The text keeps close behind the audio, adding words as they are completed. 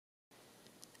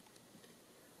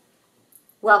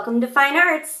Welcome to Fine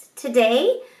Arts.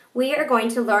 Today we are going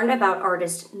to learn about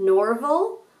artist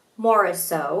NORVAL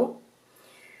MORRISSEAU,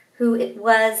 who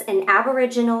was an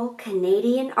Aboriginal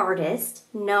Canadian artist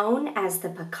known as the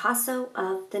Picasso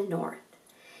of the North.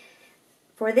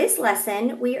 For this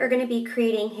lesson, we are going to be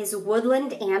creating his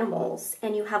woodland animals,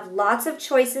 and you have lots of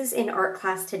choices in art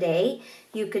class today.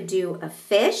 You could do a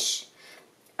fish,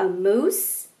 a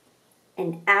moose,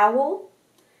 an owl,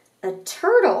 a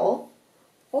turtle,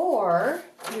 or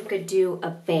you could do a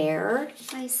bear,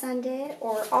 my son did,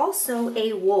 or also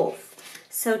a wolf.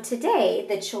 So today,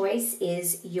 the choice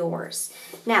is yours.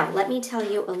 Now, let me tell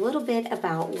you a little bit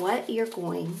about what you're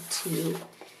going to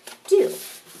do.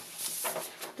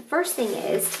 The first thing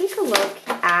is, take a look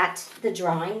at the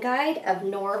drawing guide of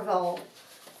NORVAL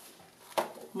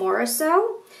MORRISSEAU.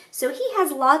 So he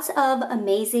has lots of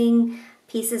amazing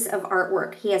pieces of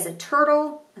artwork. He has a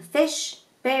turtle, a fish,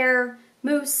 bear,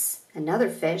 moose, another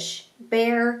fish,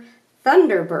 bear,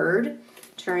 thunderbird.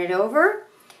 Turn it over.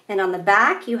 And on the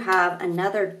back you have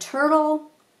another turtle,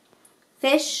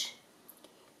 fish,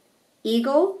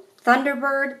 eagle,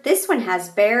 thunderbird. This one has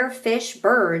bear, fish,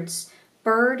 birds,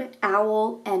 bird,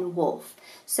 owl, and wolf.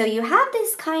 So you have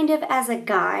this kind of as a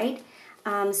guide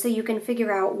so you can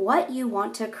figure out what you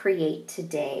want to create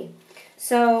today.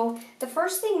 So the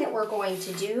first thing that we're going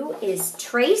to do is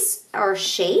trace our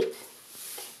shape.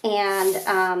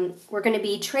 And we're going to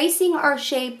be tracing our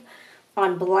shape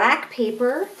on black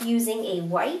paper using a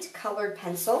white colored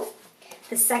pencil.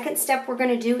 The second step we're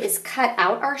going to do is cut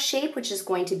out our shape, which is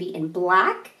going to be in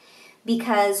black,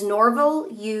 because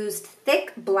NORVAL used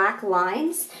thick black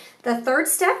lines. The third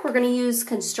step, we're going to use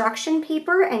construction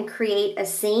paper and create a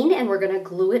scene, and we're going to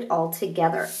glue it all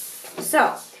together.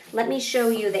 So let me show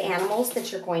you the animals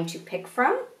that you're going to pick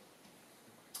from.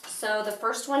 So the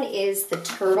first one is the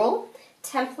turtle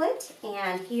template,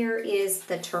 and here is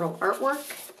the turtle artwork.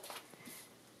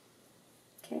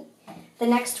 Okay. The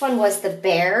next one was the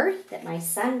bear that my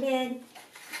son did.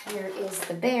 Here is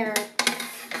the bear,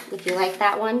 if you like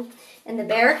that one. And the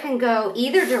bear can go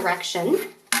either direction.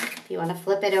 If you want to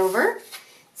flip it over,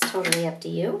 it's totally up to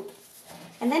you.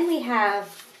 And then we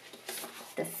have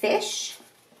the fish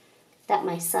that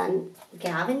my son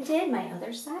Gavin did, my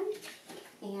other son.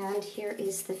 And here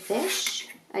is the fish.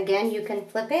 Again, you can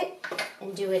flip it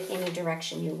and do it any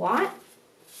direction you want.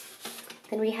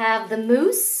 Then we have the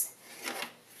moose.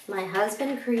 My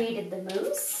husband created the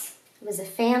moose. It was a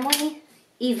family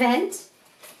event.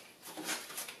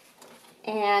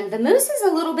 And the moose is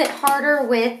a little bit harder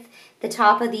with the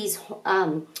top of these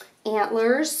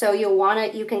antlers, so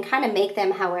you can kind of make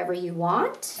them however you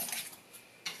want.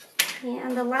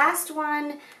 And the last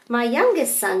one my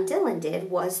youngest son Dylan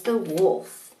did was the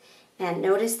wolf. And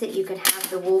notice that you can have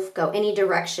the wolf go any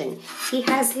direction. He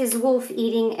has his wolf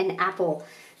eating an apple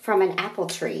from an apple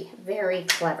tree. Very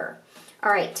clever.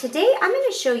 All right, today I'm going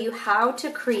to show you how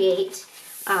to create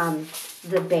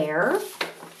the bear.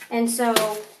 And so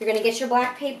you're going to get your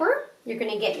black paper. You're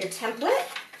going to get your template.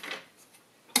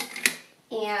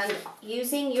 And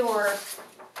using your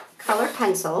color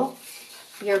pencil,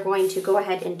 you're going to go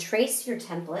ahead and trace your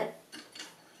template.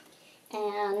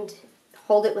 And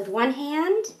hold it with one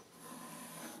hand.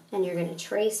 And you're going to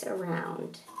trace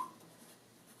around.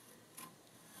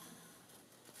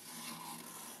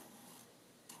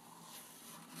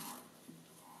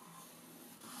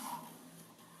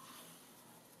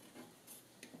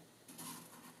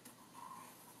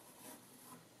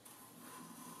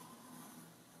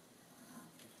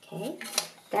 Okay,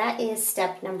 that is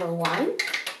step number one.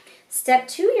 Step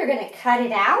two, you're going to cut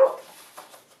it out.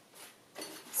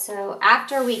 So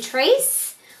after we trace,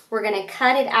 we're going to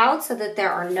cut it out so that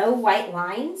there are no white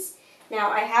lines. Now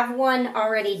I have one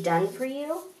already done for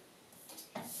you.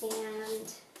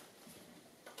 And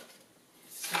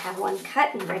I have one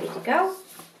cut and ready to go.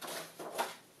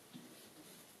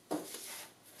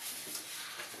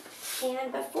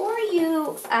 And before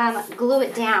you glue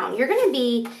it down, you're going to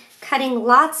be cutting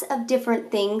lots of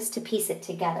different things to piece it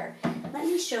together. Let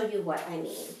me show you what I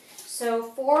mean. So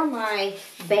for my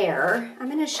bear, I'm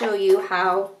going to show you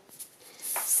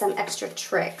some extra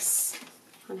tricks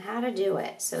on how to do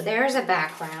it. So there's a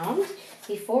background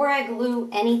before I glue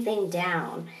anything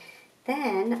down.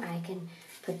 Then I can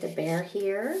put the bear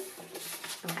here.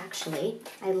 Oh, actually,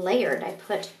 I layered. I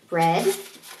put red,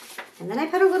 and then I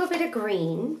put a little bit of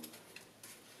green,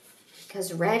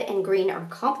 because red and green are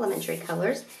complementary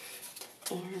colors.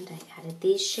 And I added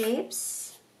these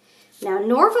shapes. Now,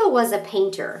 NORVAL was a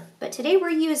painter, but today we're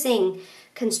using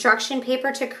construction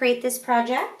paper to create this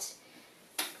project.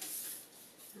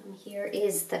 Here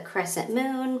is the crescent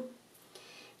moon,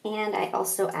 and I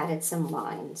also added some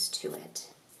lines to it.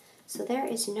 So there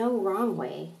is no wrong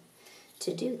way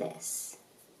to do this.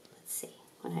 Let's see.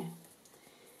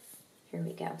 Here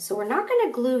we go. So we're not going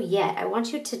to glue yet. I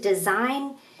want you to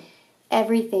design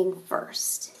everything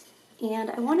first. And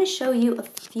I want to show you a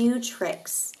few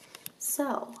tricks.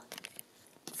 So,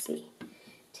 let's see.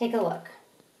 Take a look.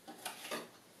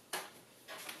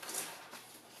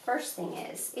 First thing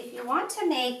is, if you want to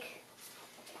make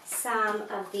some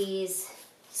of these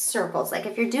circles, like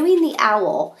if you're doing the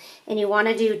owl and you want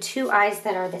to do two eyes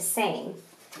that are the same,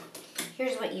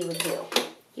 here's what you would do.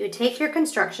 You would take your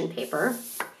construction paper,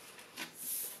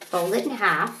 fold it in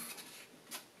half,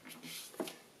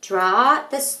 draw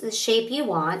the shape you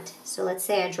want. So let's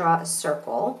say I draw a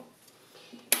circle,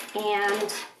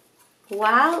 and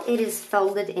while it is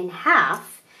folded in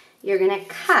half, you're going to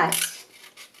cut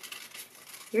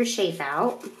your shape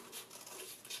out.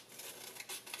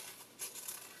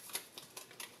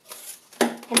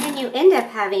 And then you end up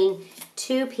having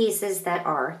two pieces that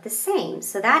are the same.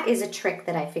 So that is a trick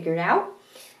that I figured out.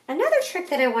 Another trick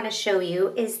that I want to show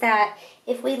you is that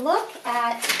if we look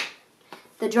at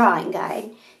the drawing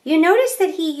guide, you notice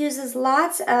that he uses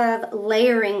lots of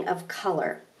layering of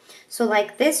color. So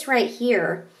like this right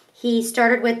here, he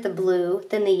started with the blue,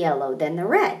 then the yellow, then the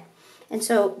red. And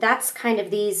so that's kind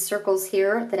of these circles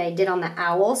here that I did on the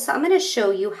owl. So I'm going to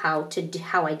show you how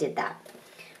I did that.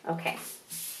 Okay,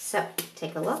 so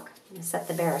take a look. I'm going to set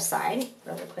the bear aside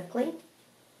really quickly.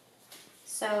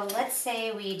 So let's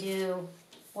say we do,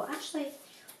 well actually,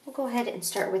 we'll go ahead and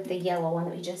start with the yellow one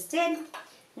that we just did.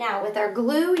 Now with our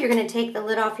glue, you're going to take the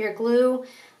lid off your glue,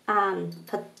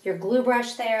 put your glue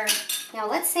brush there. Now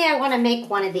let's say I want to make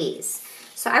one of these.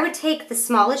 So I would take the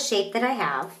smallest shape that I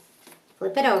have,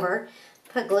 flip it over,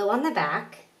 put glue on the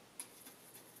back.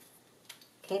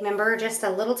 Okay, remember, just a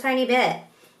little tiny bit.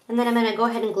 And then I'm going to go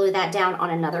ahead and glue that down on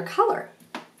another color.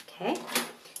 Okay,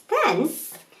 then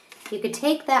you could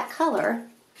take that color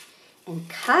and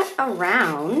cut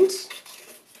around.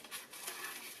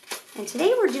 And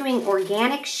today we're doing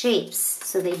organic shapes,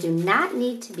 so they do not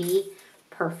need to be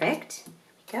perfect.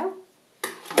 There we go.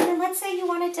 And then let's say you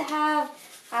wanted to have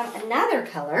another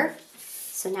color.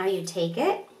 So now you take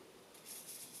it,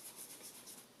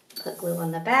 put glue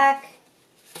on the back,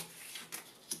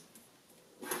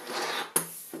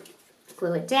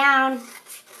 glue it down,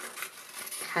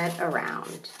 cut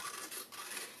around.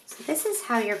 So this is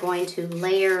how you're going to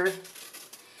layer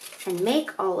and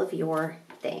make all of your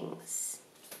things.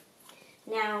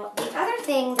 Now, the other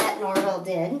thing that Norval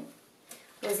did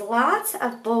was lots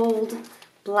of bold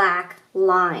black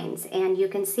lines, and you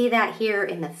can see that here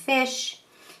in the fish.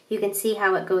 You can see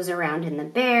how it goes around in the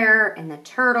bear and the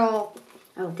turtle.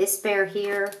 Oh, this bear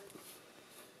here.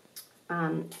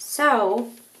 So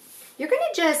you're going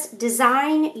to just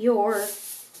design your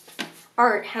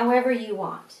art however you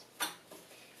want.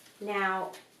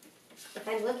 Now, if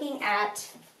I'm looking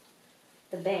at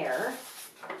the bear,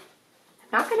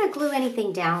 I'm not going to glue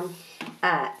anything down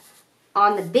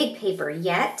on the big paper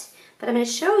yet, but I'm going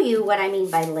to show you what I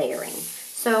mean by layering.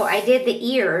 So I did the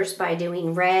ears by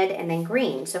doing red and then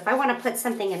green. So if I want to put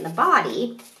something in the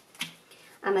body,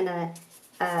 I'm going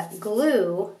to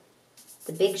glue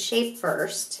the big shape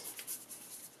first.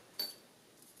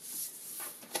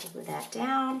 Glue that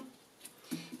down.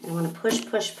 And I want to push,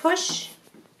 push, push.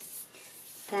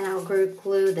 Then I'll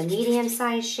glue the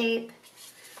medium-sized shape.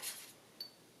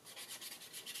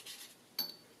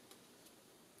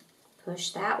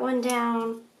 Push that one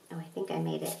down. Oh, I think I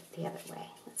made it the other way.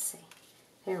 Let's see.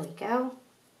 There we go.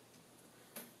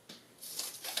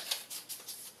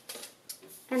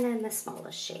 And then the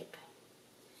smallest shape.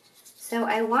 So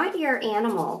I want your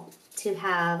animal to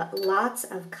have lots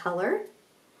of color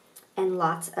and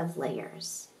lots of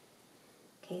layers.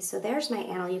 Okay, so there's my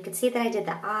animal. You can see that I did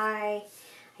the eye,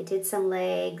 I did some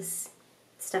legs,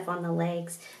 stuff on the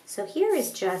legs. So here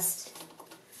is just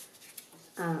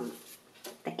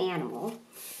the animal.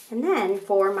 And then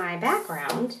for my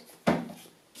background,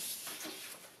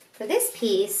 for this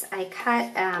piece, I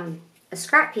cut a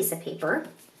scrap piece of paper.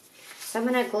 So I'm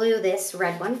going to glue this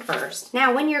red one first.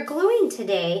 Now, when you're gluing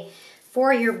today,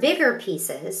 for your bigger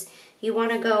pieces, you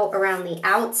want to go around the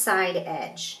outside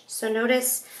edge. So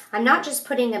notice, I'm not just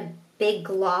putting a big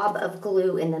glob of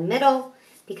glue in the middle,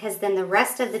 because then the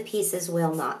rest of the pieces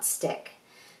will not stick.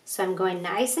 So I'm going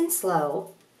nice and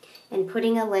slow and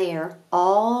putting a layer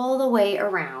all the way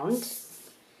around.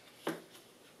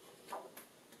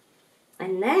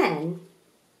 And then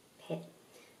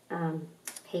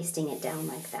pasting it down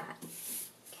like that.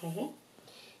 Okay,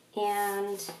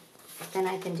 and then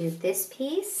I can do this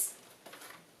piece.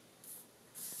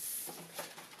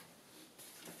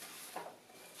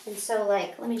 And so,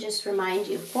 like, let me just remind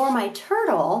you, for my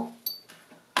turtle,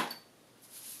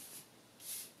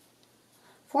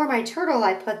 For my turtle,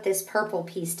 I put this purple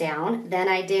piece down. Then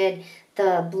I did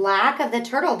the black of the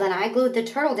turtle. Then I glued the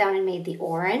turtle down and made the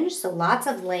orange. So lots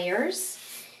of layers.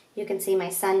 You can see my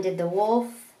son did the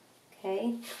wolf.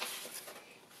 Okay.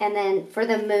 And then for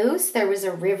the moose, there was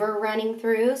a river running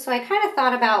through. So I kind of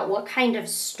thought about what kind of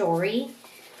story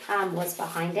was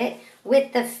behind it.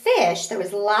 With the fish, there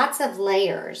was lots of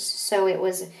layers. So it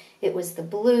was the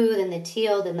blue, then the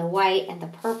teal, then the white, and the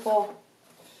purple.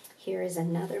 Here is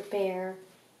another bear.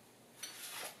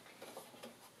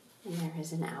 And there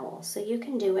is an owl. So you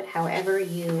can do it however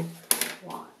you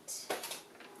want.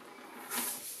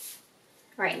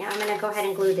 All right, now I'm going to go ahead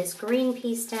and glue this green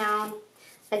piece down.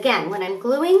 Again, when I'm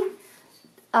gluing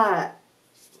the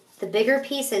bigger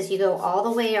pieces, you go all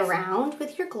the way around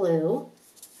with your glue.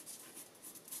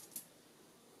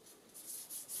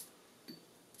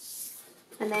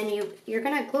 And then you're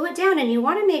going to glue it down, and you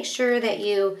want to make sure that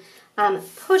you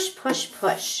push, push,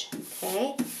 push,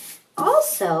 okay?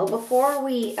 Also, before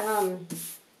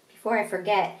I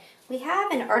forget, we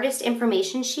have an artist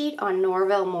information sheet on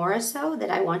NORVAL MORRISSEAU that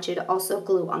I want you to also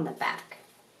glue on the back.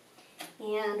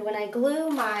 And when I glue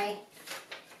my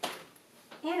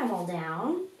animal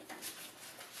down,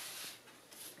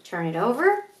 turn it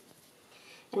over,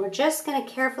 and we're just going to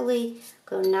carefully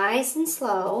go nice and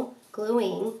slow,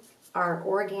 gluing our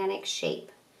organic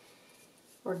shape.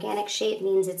 Organic shape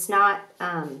means it's not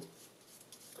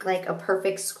like a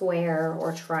perfect square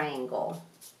or triangle.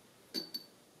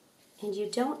 And you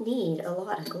don't need a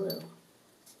lot of glue.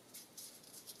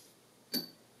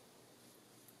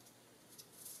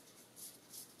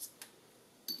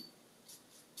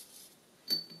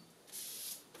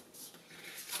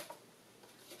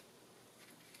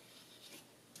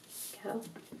 Go.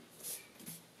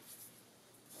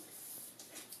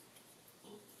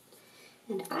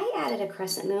 And I added a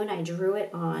crescent moon. I drew it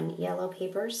on yellow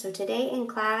paper. So today in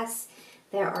class,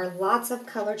 there are lots of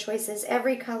color choices.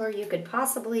 Every color you could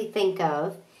possibly think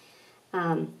of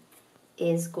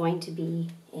is going to be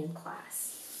in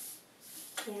class.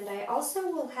 And I also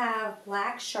will have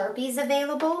black Sharpies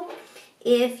available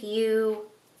if you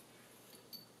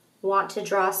want to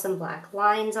draw some black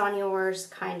lines on yours,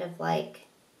 kind of like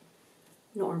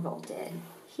Norval did.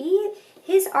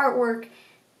 His artwork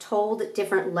told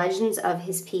different legends of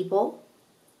his people,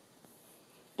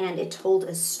 and it told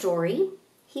a story.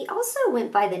 He also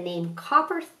went by the name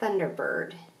Copper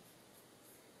Thunderbird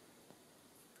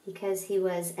because he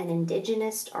was an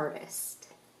indigenous artist.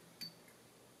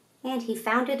 And he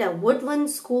founded a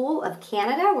woodland school of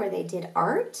Canada where they did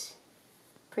art.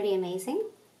 Pretty amazing.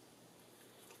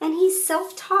 And he's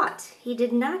self-taught. He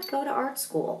did not go to art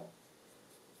school.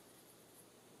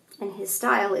 And his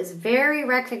style is very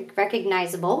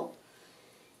recognizable.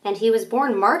 And he was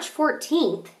born March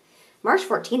 14th. March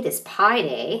 14th is Pi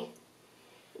Day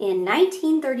in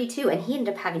 1932, and he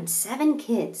ended up having 7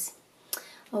 kids.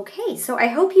 Okay, so I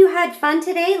hope you had fun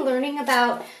today learning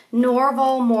about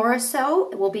Norval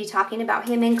Morrisseu. We'll be talking about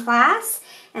him in class,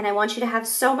 and I want you to have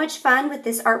so much fun with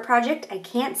this art project. I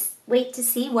can't wait to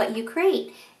see what you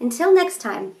create. Until next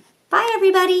time, bye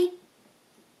everybody.